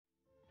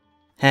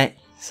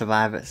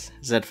Survivors,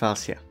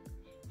 ZedFiles here.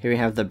 Here we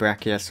have the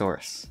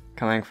Brachiosaurus.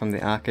 Coming from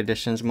the Arc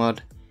Editions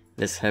mod,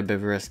 this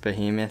herbivorous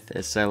behemoth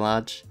is so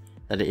large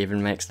that it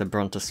even makes the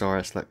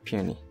Brontosaurus look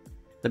puny.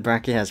 The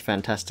Brachi has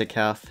fantastic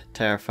health,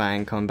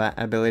 terrifying combat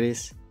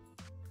abilities,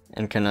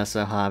 and can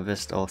also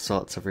harvest all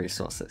sorts of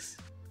resources.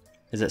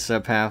 Is it so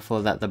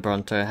powerful that the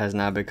Bronto has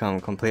now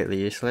become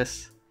completely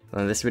useless?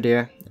 Well, in this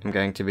video, I'm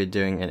going to be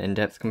doing an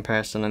in-depth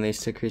comparison on these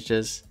two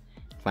creatures,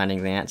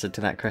 finding the answer to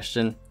that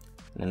question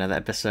in another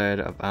episode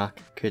of Arc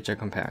Creature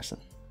Comparison.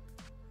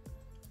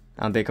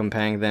 I'll be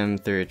comparing them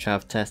through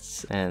 12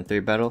 tests and 3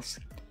 battles,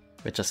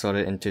 which are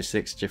sorted into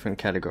 6 different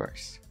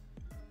categories: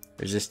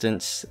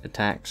 resistance,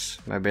 attacks,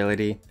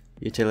 mobility,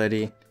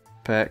 utility,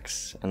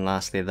 perks, and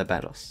lastly the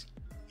battles.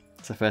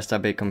 So first I'll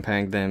be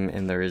comparing them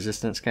in the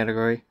resistance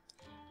category,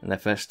 and the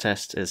first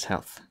test is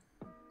health.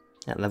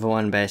 At level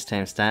 1 base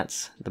tame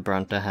stats, the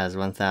Bronto has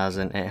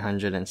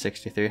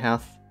 1863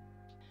 health,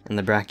 and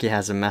the Brachi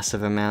has a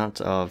massive amount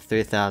of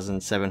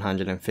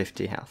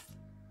 3750 health,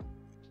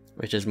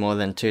 which is more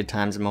than 2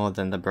 times more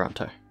than the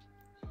Bronto.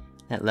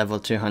 At level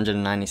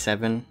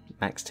 297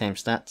 max tame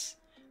stats,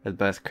 with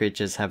both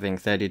creatures having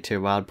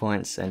 32 wild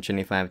points and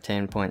 25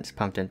 tame points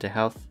pumped into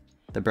health,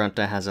 the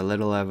Bronto has a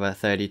little over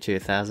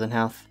 32,000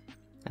 health,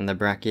 and the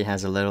Brachi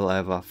has a little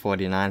over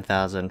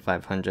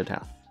 49,500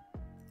 health,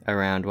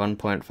 around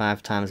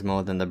 1.5 times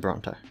more than the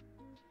Bronto.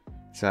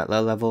 So at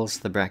low levels,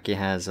 the Brachi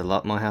has a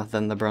lot more health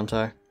than the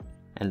Bronto,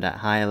 and at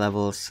higher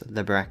levels,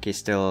 the Brachi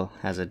still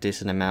has a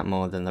decent amount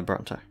more than the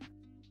Bronto.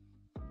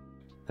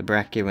 The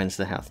Brachi wins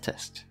the health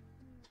test.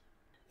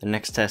 The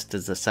next test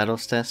is the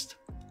saddles test.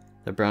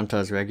 The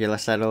Bronto's regular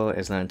saddle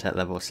is learnt at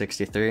level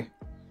 63,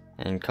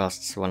 and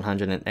costs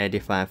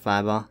 185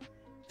 fiber,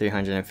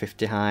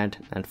 350 hide,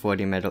 and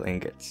 40 metal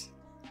ingots.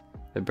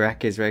 The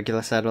Brachi's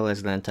regular saddle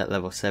is learnt at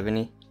level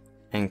 70,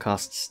 and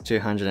costs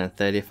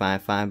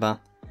 235 fiber,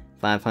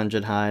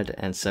 500 hide,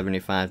 and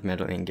 75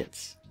 metal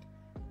ingots.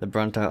 The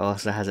Bronto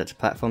also has its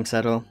platform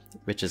saddle,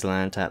 which is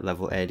learnt at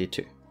level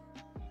 82.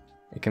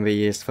 It can be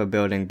used for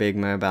building big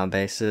mobile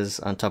bases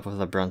on top of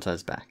the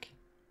Bronto's back.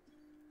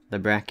 The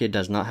Brachi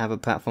does not have a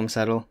platform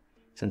saddle,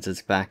 since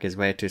its back is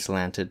way too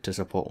slanted to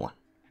support one.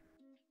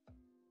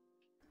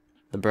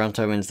 The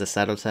Bronto wins the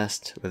saddle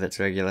test, with its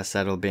regular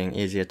saddle being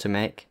easier to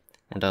make,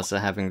 and also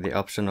having the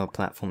optional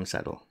platform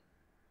saddle.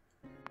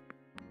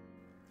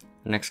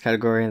 The next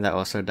category that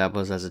also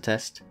doubles as a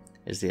test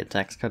is the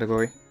attacks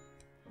category.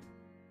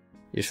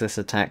 Useless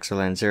attacks will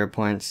earn 0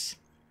 points,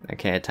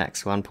 okay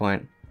attacks 1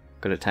 point,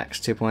 good attacks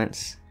 2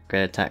 points,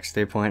 great attacks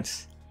 3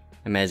 points,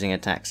 amazing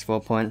attacks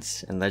 4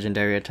 points, and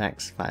legendary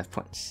attacks 5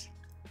 points.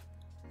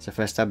 So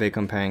first I'll be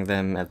comparing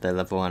them at their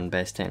level 1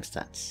 base tame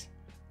stats.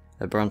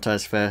 The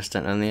Bronto's first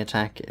and only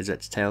attack is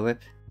its tail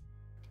whip.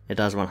 It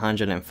does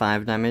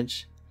 105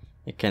 damage,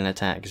 it can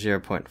attack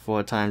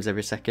 0.4 times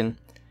every second.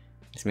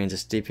 This means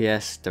its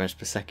DPS, damage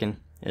per second,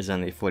 is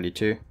only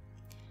 42,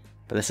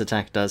 but this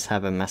attack does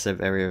have a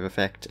massive area of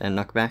effect and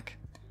knockback,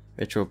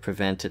 which will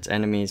prevent its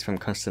enemies from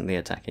constantly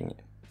attacking you.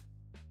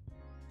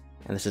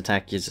 And this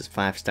attack uses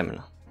 5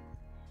 stamina.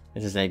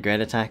 This is a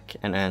great attack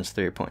and earns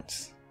 3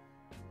 points.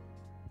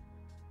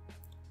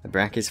 The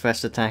Brachi's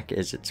first attack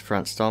is its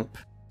front stomp.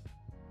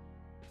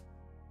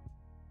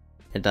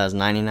 It does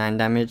 99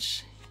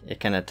 damage, it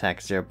can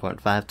attack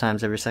 0.5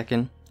 times every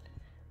second.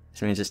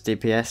 This means its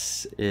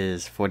DPS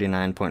is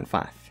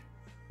 49.5,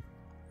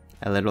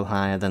 a little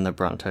higher than the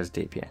Bronto's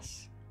DPS.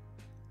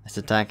 This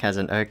attack has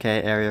an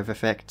okay area of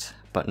effect,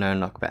 but no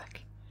knockback,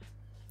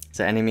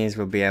 so enemies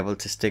will be able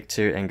to stick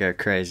to and go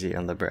crazy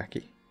on the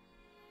Brachi.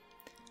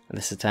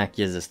 This attack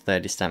uses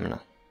 30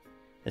 stamina.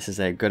 This is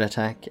a good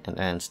attack and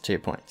earns 2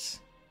 points.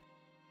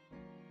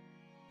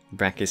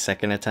 Brachi's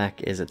second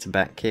attack is its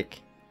back kick.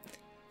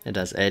 It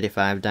does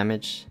 85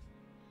 damage.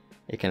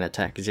 It can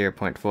attack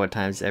 0.4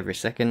 times every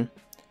second.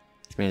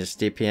 This means its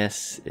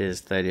DPS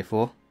is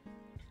 34.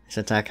 This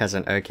attack has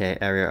an okay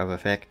area of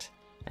effect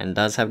and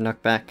does have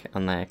knockback,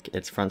 unlike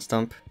its front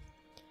stomp,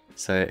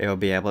 so it will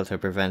be able to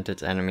prevent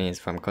its enemies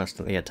from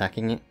constantly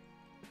attacking it.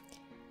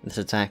 This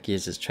attack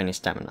uses 20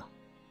 stamina.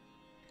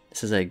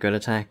 This is a good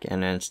attack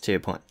and earns 2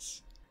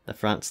 points. The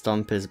front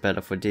stomp is better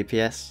for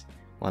DPS,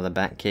 while the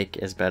back kick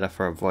is better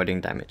for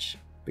avoiding damage,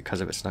 because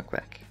of its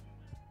knockback.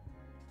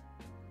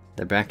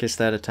 The Brachi's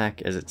third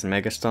attack is its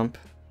Mega Stomp.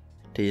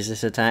 To use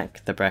this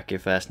attack, the Brachi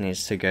first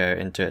needs to go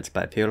into its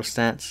bipedal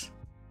stance.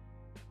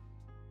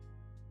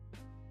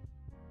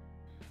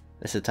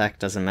 This attack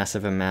does a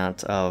massive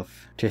amount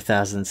of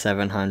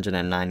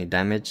 2790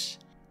 damage.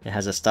 It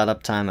has a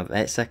startup time of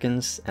 8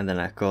 seconds and then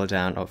a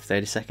cooldown of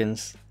 30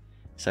 seconds,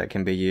 so it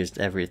can be used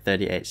every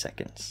 38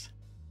 seconds.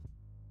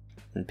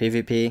 In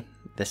PvP,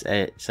 this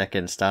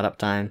 8-second startup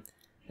time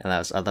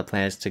allows other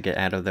players to get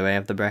out of the way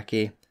of the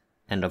Brachi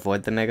and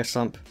avoid the Mega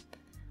Stomp,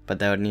 but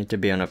they would need to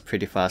be on a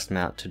pretty fast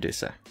mount to do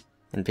so.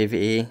 In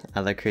PvE,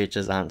 other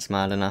creatures aren't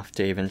smart enough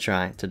to even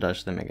try to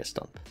dodge the Mega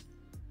Stomp.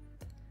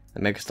 The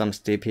Mega Stomp's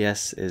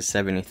DPS is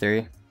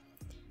 73.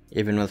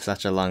 Even with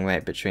such a long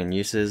wait between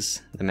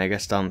uses, the Mega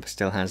Stomp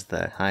still has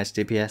the highest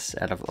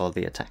DPS out of all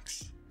the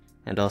attacks.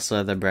 and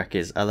also the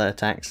Brachi's other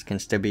attacks can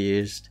still be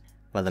used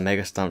while the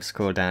Mega Stomp's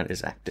cooldown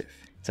is active.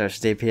 So its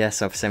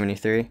DPS of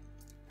 73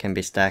 can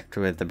be stacked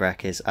with the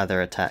Brachi's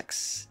other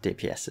attacks'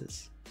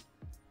 DPSs.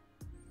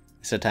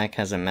 This attack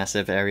has a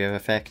massive area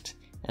effect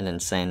and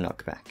insane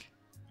knockback.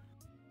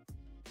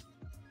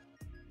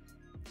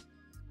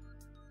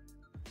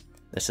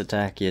 This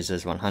attack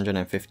uses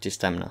 150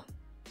 stamina.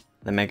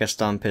 The Mega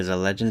Stomp is a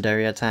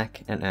legendary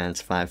attack and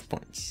earns 5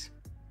 points.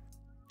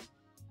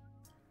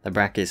 The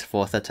Brachi's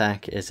fourth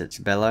attack is its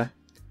Bellow.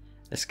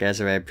 This scares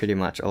away pretty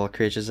much all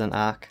creatures in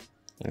Ark,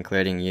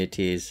 including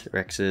UTs,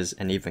 Rexes,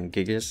 and even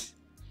Gigas.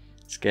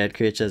 Scared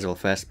creatures will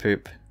first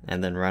poop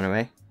and then run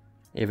away,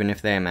 even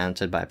if they are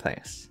mounted by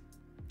players.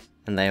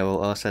 And they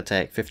will also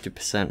take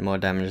 50% more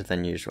damage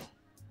than usual.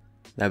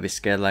 They'll be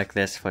scared like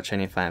this for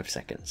 25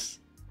 seconds.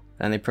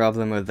 The only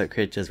problem with the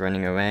creatures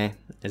running away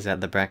is that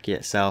the Brachi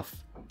itself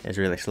is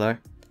really slow,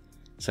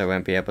 so it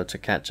won't be able to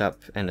catch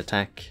up and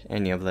attack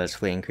any of those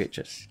fleeing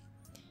creatures.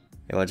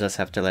 It will just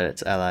have to let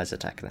its allies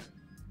attack them.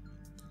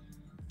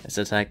 This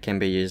attack can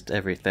be used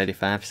every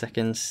 35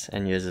 seconds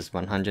and uses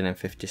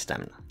 150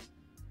 stamina.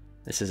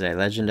 This is a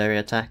legendary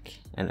attack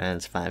and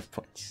earns 5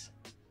 points.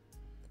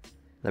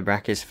 The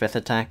Brachi's fifth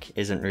attack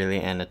isn't really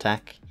an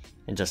attack,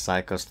 it just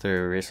cycles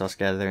through resource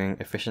gathering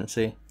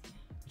efficiency,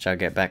 which I'll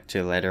get back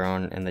to later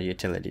on in the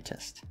utility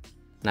test.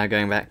 Now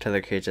going back to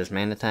the creature's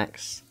main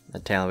attacks, the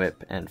Tail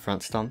Whip and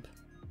Front Stomp.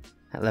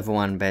 At level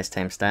 1 base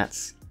tame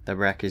stats, the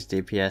Brachi's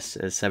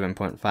DPS is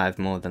 7.5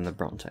 more than the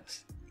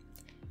Bronto's,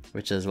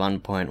 which is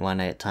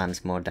 1.18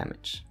 times more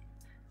damage.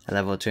 At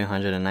level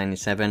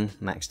 297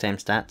 max tame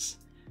stats,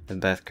 with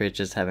both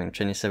creatures having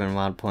 27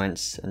 wild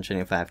points and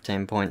 25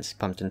 tame points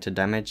pumped into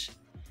damage,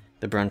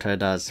 the Bronto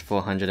does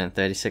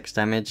 436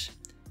 damage,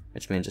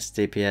 which means its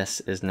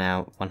DPS is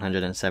now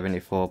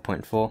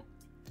 174.4,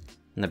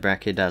 and the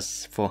Brachi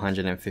does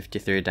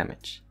 453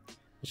 damage,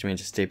 which means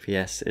its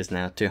DPS is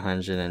now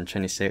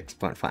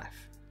 226.5.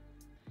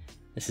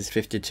 This is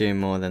 52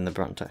 more than the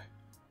Bronto,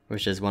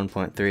 which is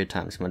 1.3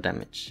 times more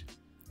damage.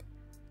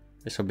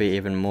 This will be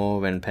even more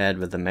when paired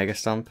with the Mega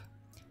Stomp.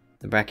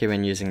 The Brachi,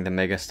 when using the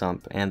Mega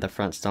Stomp and the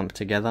Front Stomp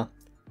together,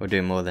 will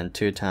do more than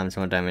 2 times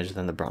more damage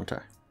than the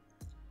Bronto.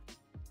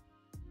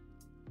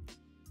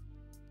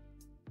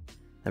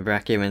 The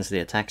Brachi wins the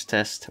attacks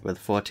test with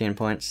 14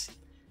 points,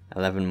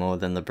 11 more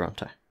than the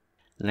Bronto.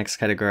 The next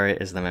category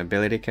is the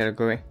mobility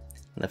category.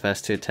 The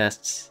first 2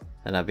 tests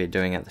that I'll be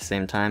doing at the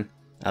same time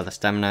are the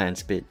stamina and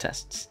speed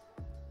tests.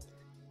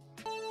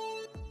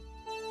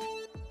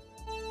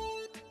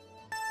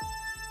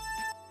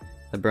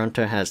 The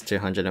Bronto has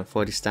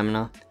 240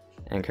 stamina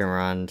and can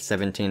run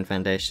 17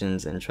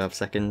 foundations in 12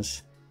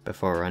 seconds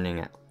before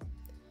running out.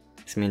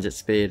 This means its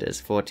speed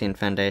is 14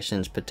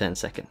 foundations per 10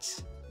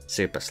 seconds,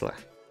 super slow.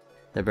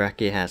 The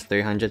Brachi has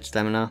 300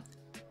 stamina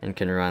and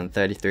can run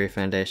 33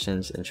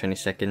 foundations in 20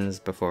 seconds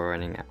before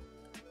running out.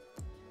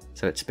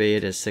 So its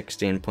speed is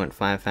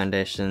 16.5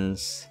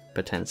 foundations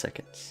per 10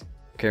 seconds.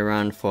 It can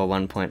run for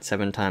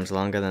 1.7 times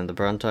longer than the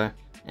Bronto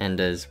and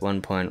is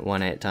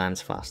 1.18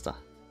 times faster.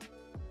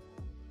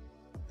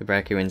 The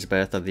Brachi wins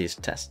both of these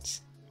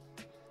tests.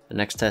 The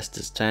next test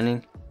is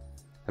turning.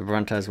 The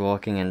Bronto's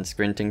walking and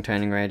sprinting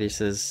turning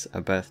radiuses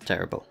are both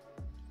terrible.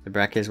 The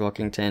Brachi's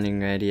walking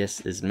turning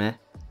radius is meh.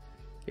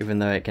 Even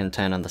though it can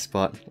turn on the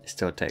spot, it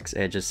still takes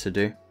ages to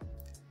do.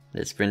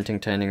 Its sprinting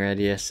turning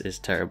radius is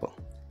terrible.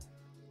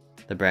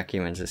 The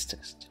Brachi wins this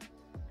test.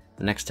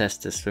 The next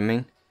test is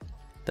swimming.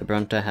 The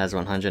Bronto has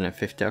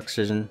 150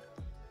 oxygen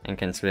and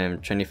can swim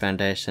 20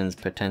 foundations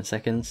per 10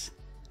 seconds,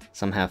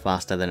 somehow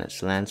faster than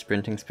its land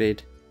sprinting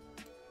speed.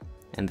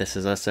 And this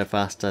is also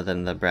faster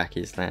than the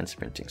Brachi's land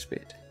sprinting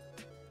speed.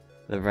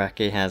 The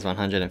Brachi has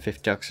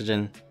 150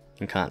 oxygen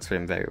and can't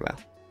swim very well.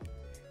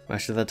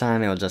 Most of the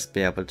time it will just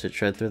be able to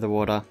tread through the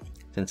water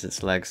since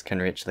its legs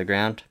can reach the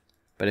ground,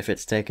 but if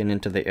it's taken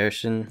into the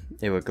ocean,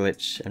 it will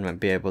glitch and won't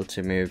be able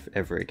to move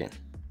ever again.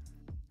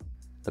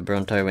 The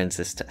Bronto wins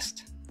this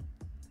test.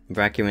 The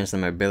Brachi wins the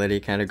mobility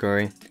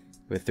category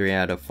with 3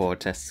 out of 4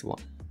 tests won.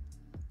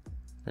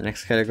 The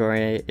next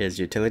category is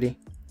utility,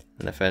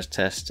 and the first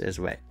test is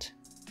weight.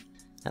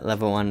 At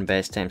level 1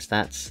 base tame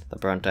stats, the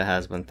Bronto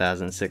has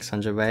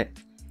 1600 weight,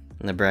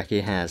 and the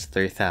Brachi has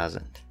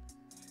 3000.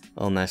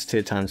 Almost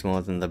 2 times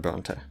more than the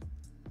Bronto.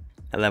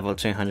 At level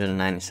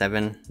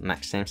 297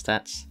 max tame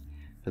stats,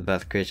 with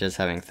both creatures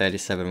having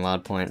 37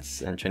 wild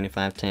points and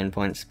 25 tame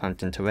points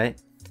pumped into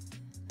weight,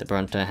 the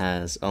Bronto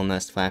has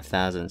almost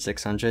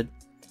 5600,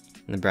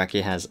 and the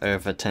Brachi has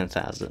over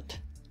 10,000.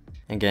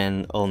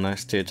 Again,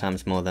 almost 2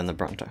 times more than the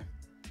Bronto.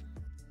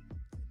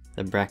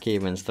 The Brachi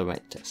wins the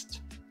weight test.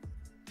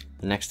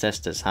 The next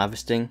test is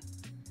harvesting.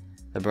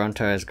 The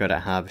Bronto is good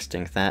at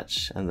harvesting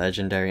thatch and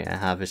legendary at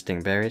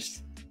harvesting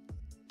berries.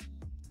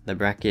 The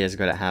Brachi is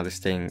good at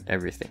harvesting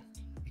everything.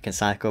 It can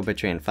cycle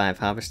between 5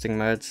 harvesting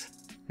modes: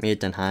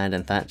 meat and hide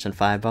and thatch and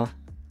fiber,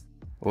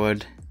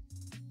 wood,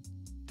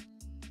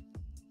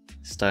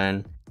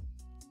 stone,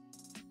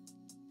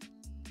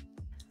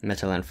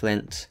 metal and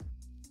flint,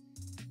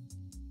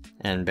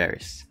 and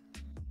berries.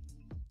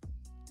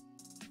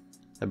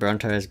 The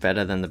Bronto is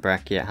better than the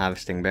Brachi at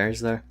harvesting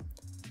berries though.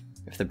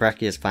 If the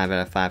Brachi is 5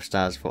 out of 5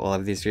 stars for all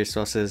of these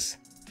resources,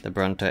 the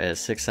Bronto is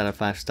 6 out of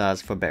 5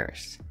 stars for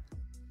berries.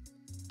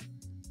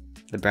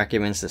 The Brachi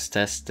wins this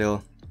test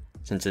still,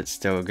 since it's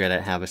still good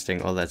at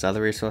harvesting all those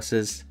other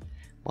resources,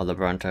 while the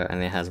Bronto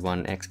only has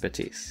 1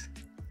 expertise.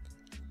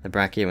 The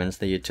Brachi wins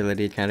the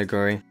utility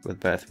category with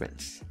both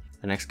wins.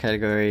 The next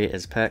category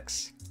is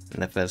perks,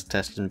 and the first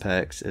test in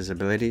perks is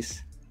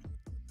abilities.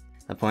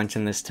 The points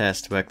in this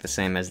test work the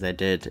same as they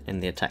did in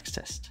the attacks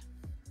test.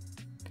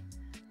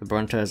 The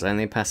Bronto's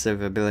only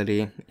passive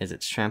ability is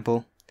its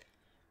trample.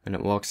 When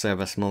it walks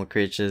over small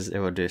creatures, it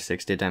will do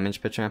 60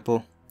 damage per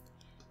trample.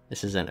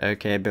 This is an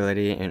okay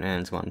ability and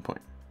earns 1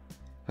 point.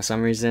 For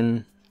some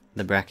reason,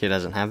 the Brachi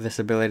doesn't have this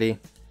ability.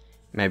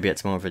 Maybe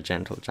it's more of a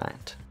gentle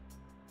giant.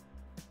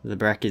 The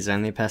Brachi's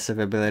only passive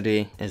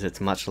ability is its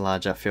much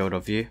larger field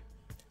of view.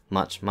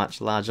 Much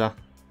larger.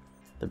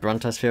 The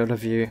Bronto's field of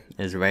view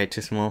is way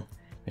too small,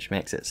 which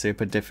makes it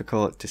super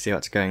difficult to see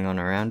what's going on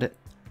around it.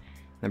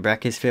 The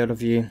Brachi's field of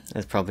view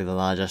is probably the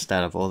largest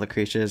out of all the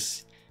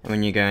creatures, and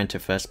when you go into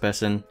first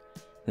person,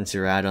 since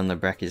you ride on the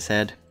Brachi's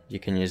head, you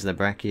can use the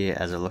Brachi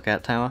as a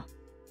lookout tower.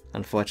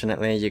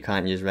 Unfortunately, you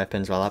can't use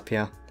weapons while up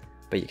here,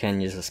 but you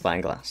can use a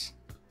spyglass.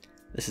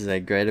 This is a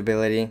great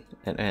ability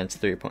and earns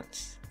 3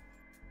 points.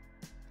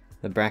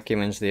 The Brachi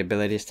wins the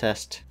abilities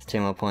test with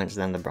 2 more points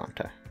than the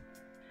Bronto.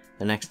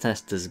 The next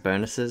test is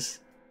bonuses.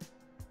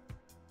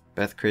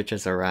 Both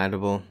creatures are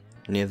rideable,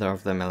 neither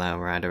of them allow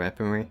rider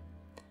weaponry.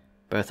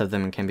 Both of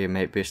them can be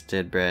mate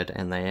boosted, bred,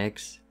 and lay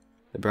eggs.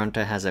 The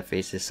Bronto has a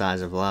feces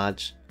size of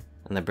large,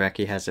 and the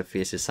Brachi has a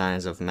feces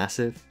size of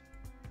massive.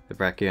 The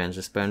Brachi earns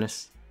this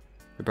bonus.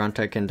 The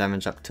Bronto can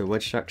damage up to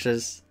wood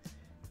structures,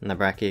 and the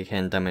Brachi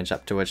can damage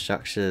up to wood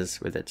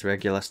structures with its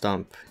regular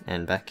stomp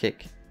and back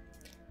kick,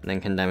 and then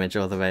can damage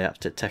all the way up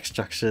to tech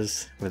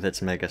structures with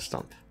its mega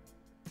stomp.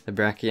 The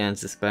Brachi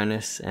earns this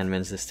bonus and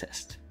wins this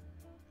test.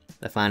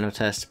 The final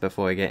test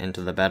before we get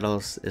into the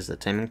battles is the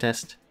taming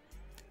test.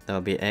 There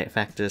will be 8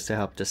 factors to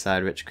help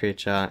decide which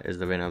creature is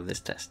the winner of this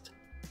test.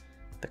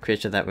 The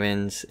creature that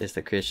wins is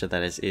the creature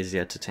that is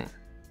easier to tame.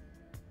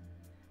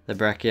 The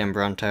Brachi and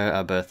Bronto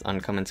are both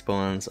uncommon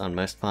spawns on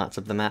most parts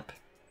of the map.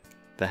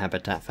 The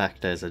habitat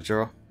factor is a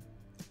draw.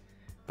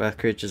 Both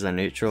creatures are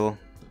neutral,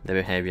 the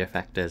behavior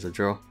factor is a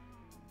draw.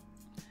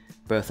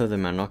 Both of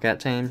them are knockout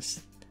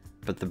tames,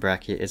 but the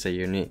Brachi is a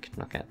unique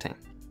knockout tame.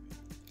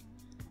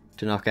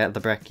 To knock out the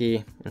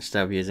Brachi,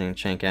 instead of using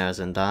shank arrows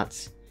and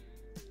darts,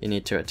 you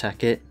need to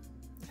attack it,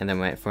 and then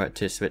wait for it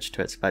to switch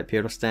to its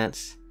bipedal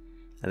stance,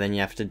 and then you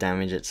have to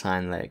damage its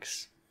hind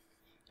legs.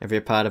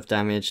 Every part of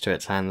damage to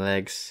its hind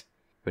legs,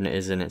 when it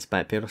is in its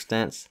bipedal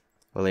stance,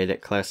 will lead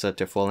it closer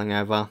to falling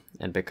over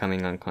and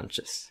becoming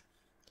unconscious.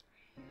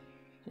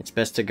 It's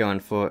best to go on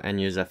foot and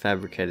use a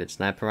fabricated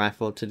sniper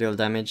rifle to deal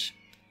damage,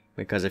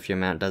 because if your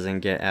mount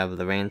doesn't get out of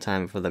the way in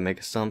time for the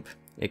Mega Stomp,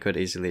 it could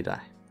easily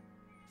die.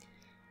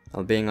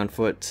 While being on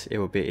foot, it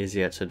will be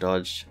easier to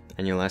dodge,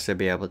 and you'll also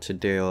be able to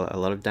deal a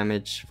lot of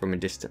damage from a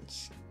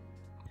distance.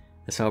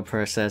 This whole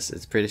process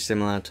is pretty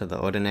similar to the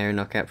ordinary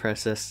knockout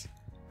process,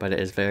 but it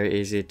is very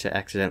easy to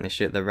accidentally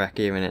shoot the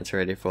Brachi when it's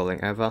already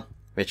falling over,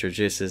 which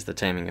reduces the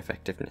taming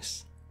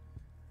effectiveness.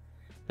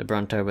 The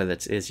Bronto with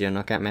its easier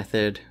knockout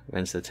method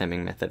wins the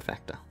taming method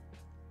factor.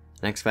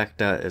 Next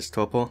factor is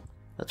torpor.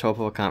 The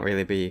torpor can't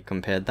really be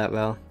compared that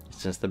well,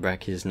 since the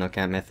Brachi's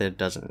knockout method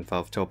doesn't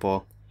involve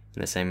torpor in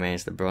the same way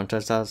as the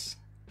Bronto's does,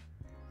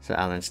 so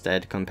I'll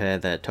instead compare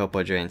their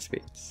torpor drain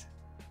speeds.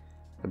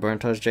 The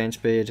Bronto's drain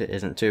speed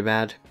isn't too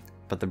bad,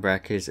 but the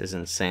Brachi's is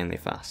insanely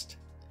fast.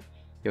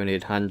 You'll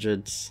need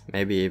hundreds,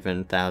 maybe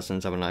even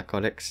thousands of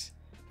narcotics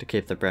to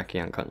keep the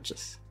Brachi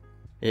unconscious.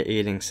 It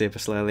eating super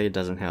slowly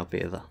doesn't help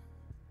either.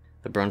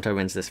 The Bronto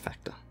wins this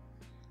factor.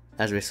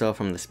 As we saw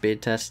from the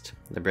speed test,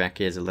 the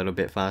Brachi is a little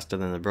bit faster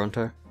than the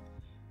Bronto,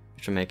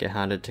 which will make it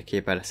harder to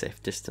keep at a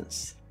safe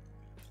distance.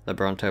 The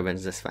Bronto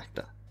wins this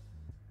factor.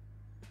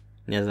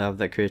 Neither of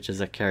the creatures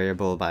are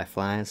carryable by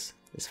flies,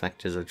 this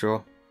factor is a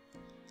draw.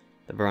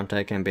 The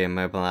Bronto can be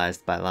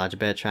immobilized by large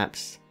bear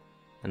traps,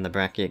 and the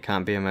Brachi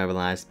can't be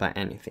immobilized by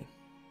anything.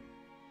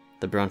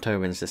 The Bronto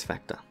wins this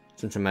factor,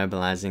 since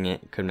immobilizing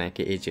it could make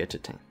it easier to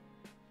tame.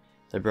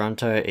 The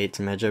Bronto eats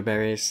mejo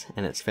berries,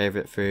 and its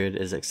favorite food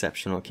is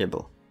exceptional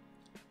kibble.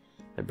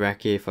 The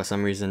Brachi for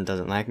some reason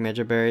doesn't like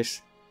mejo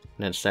berries,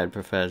 and instead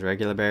prefers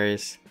regular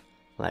berries,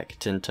 like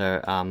Tinto,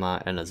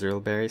 Armor, and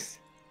Azul berries.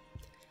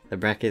 The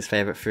Brachi's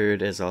favorite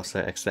food is also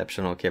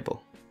exceptional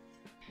kibble.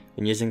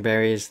 When using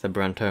berries, the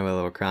Bronto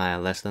will require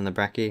less than the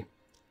Brachi,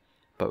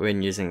 but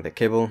when using the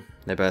kibble,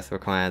 they both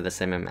require the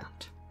same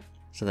amount.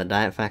 So the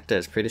diet factor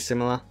is pretty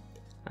similar,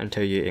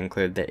 until you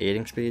include their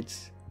eating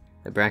speeds.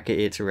 The Brachi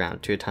eats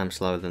around 2 times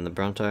slower than the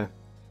Bronto,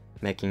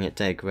 making it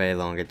take way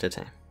longer to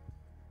tame.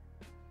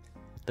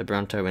 The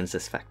Bronto wins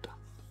this factor.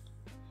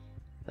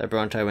 The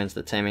Bronto wins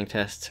the taming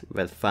test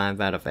with 5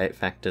 out of 8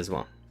 factors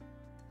won,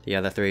 the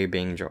other 3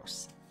 being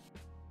draws.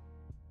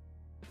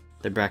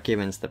 The Brachi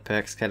wins the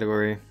perks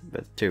category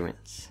with 2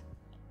 wins.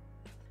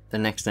 The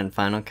next and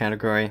final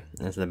category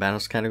is the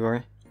battles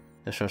category.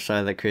 This will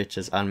show the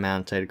creature's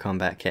unmounted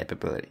combat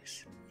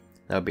capabilities.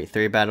 There will be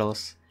 3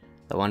 battles,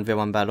 the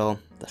 1v1 battle,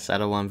 the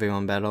saddle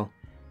 1v1 battle,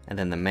 and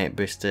then the mate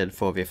boosted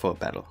 4v4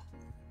 battle.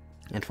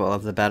 And for all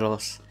of the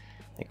battles,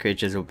 the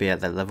creatures will be at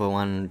the level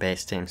 1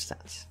 base team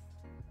stats.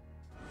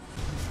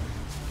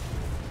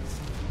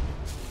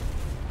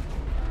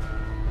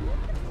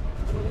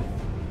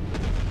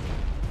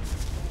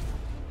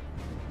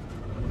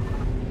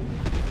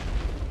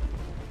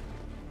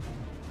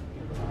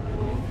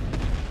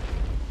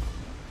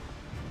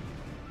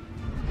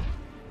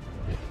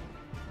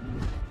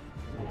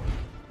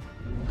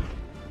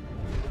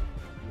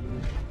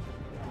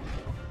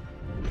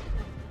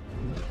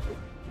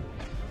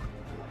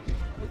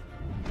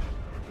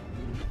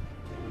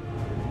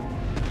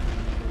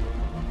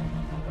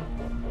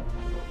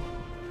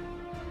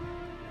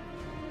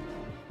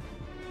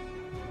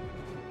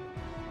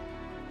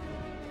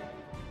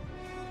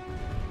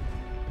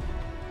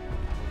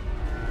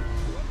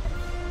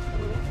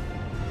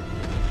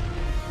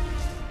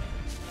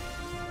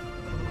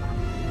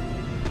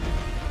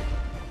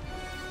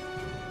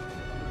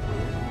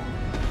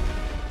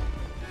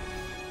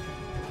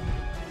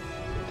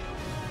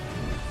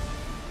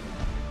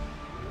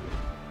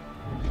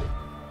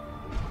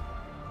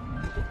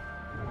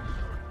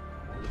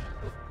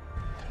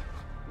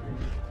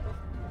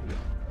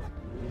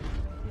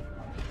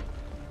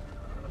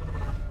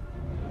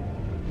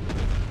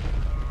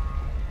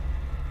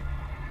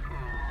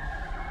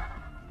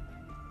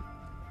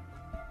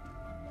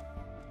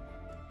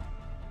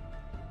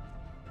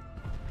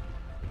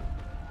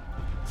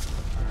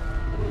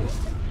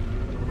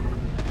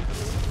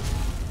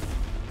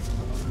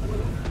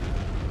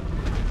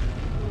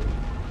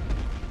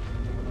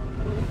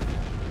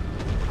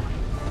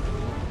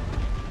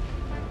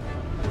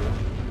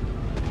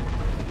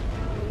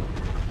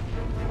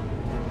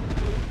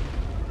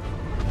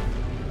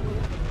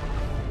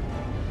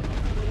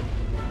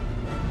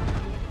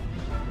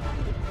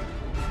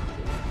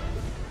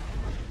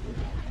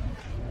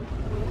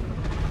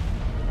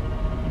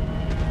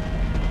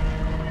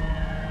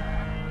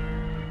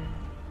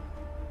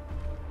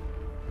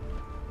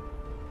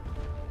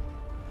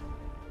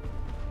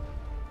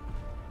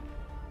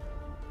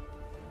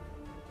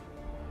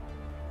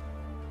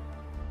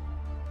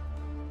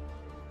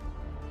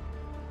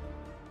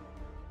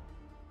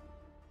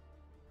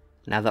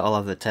 Now that all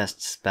of the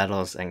tests,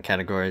 battles, and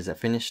categories are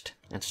finished,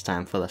 it's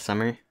time for the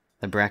summary.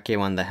 The Brachi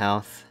won the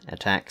health,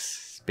 attacks,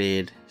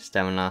 speed,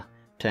 stamina,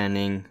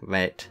 turning,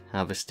 weight,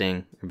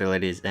 harvesting,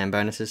 abilities, and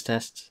bonuses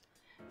tests,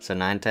 so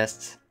 9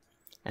 tests,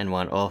 and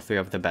won all 3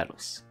 of the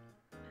battles.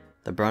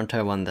 The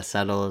Bronto won the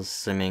saddles,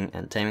 swimming,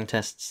 and taming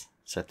tests,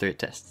 so 3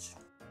 tests.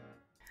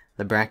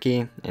 The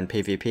Brachi, in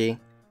PvP,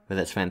 with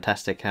its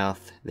fantastic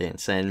health, the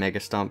insane Mega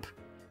Stomp,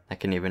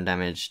 that can even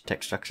damage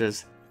tech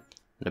structures,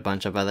 and a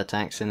bunch of other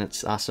attacks in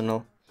its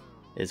arsenal,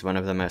 is one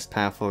of the most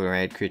powerful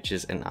raid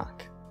creatures in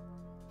Ark.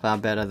 Far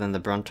better than the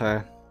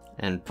Bronto,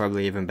 and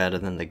probably even better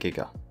than the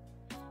Giga.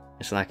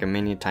 It's like a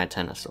mini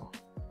Titanosaur.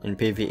 In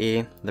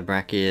PvE, the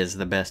Brachi is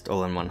the best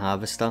all-in-one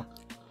harvester.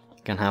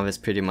 It can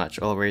harvest pretty much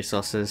all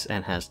resources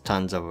and has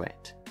tons of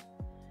weight.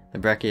 The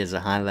Brachi is a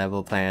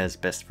high-level player's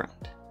best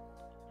friend.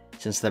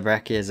 Since the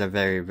Brachi is a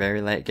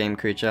very late game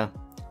creature,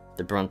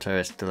 the Bronto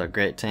is still a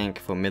great tank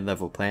for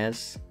mid-level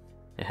players.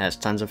 It has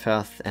tons of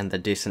health and the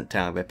decent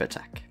tail whip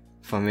attack.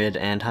 For mid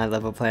and high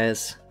level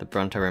players, the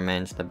Bronto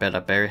remains the better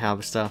berry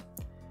harvester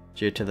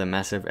due to the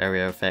massive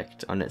area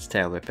effect on its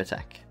tail whip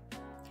attack.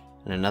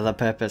 And another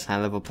purpose high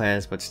level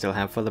players would still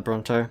have for the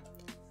Bronto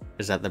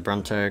is that the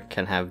Bronto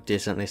can have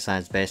decently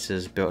sized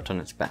bases built on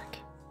its back.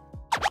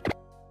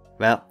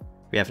 Well,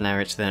 we have now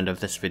reached the end of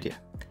this video.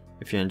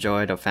 If you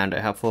enjoyed or found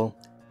it helpful,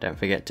 don't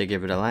forget to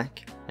give it a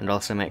like, and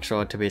also make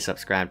sure to be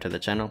subscribed to the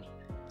channel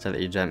so that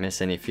you don't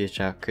miss any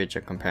future creature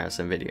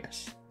comparison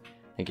videos.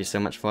 Thank you so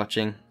much for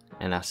watching,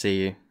 and I'll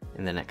see you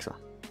in the next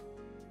one.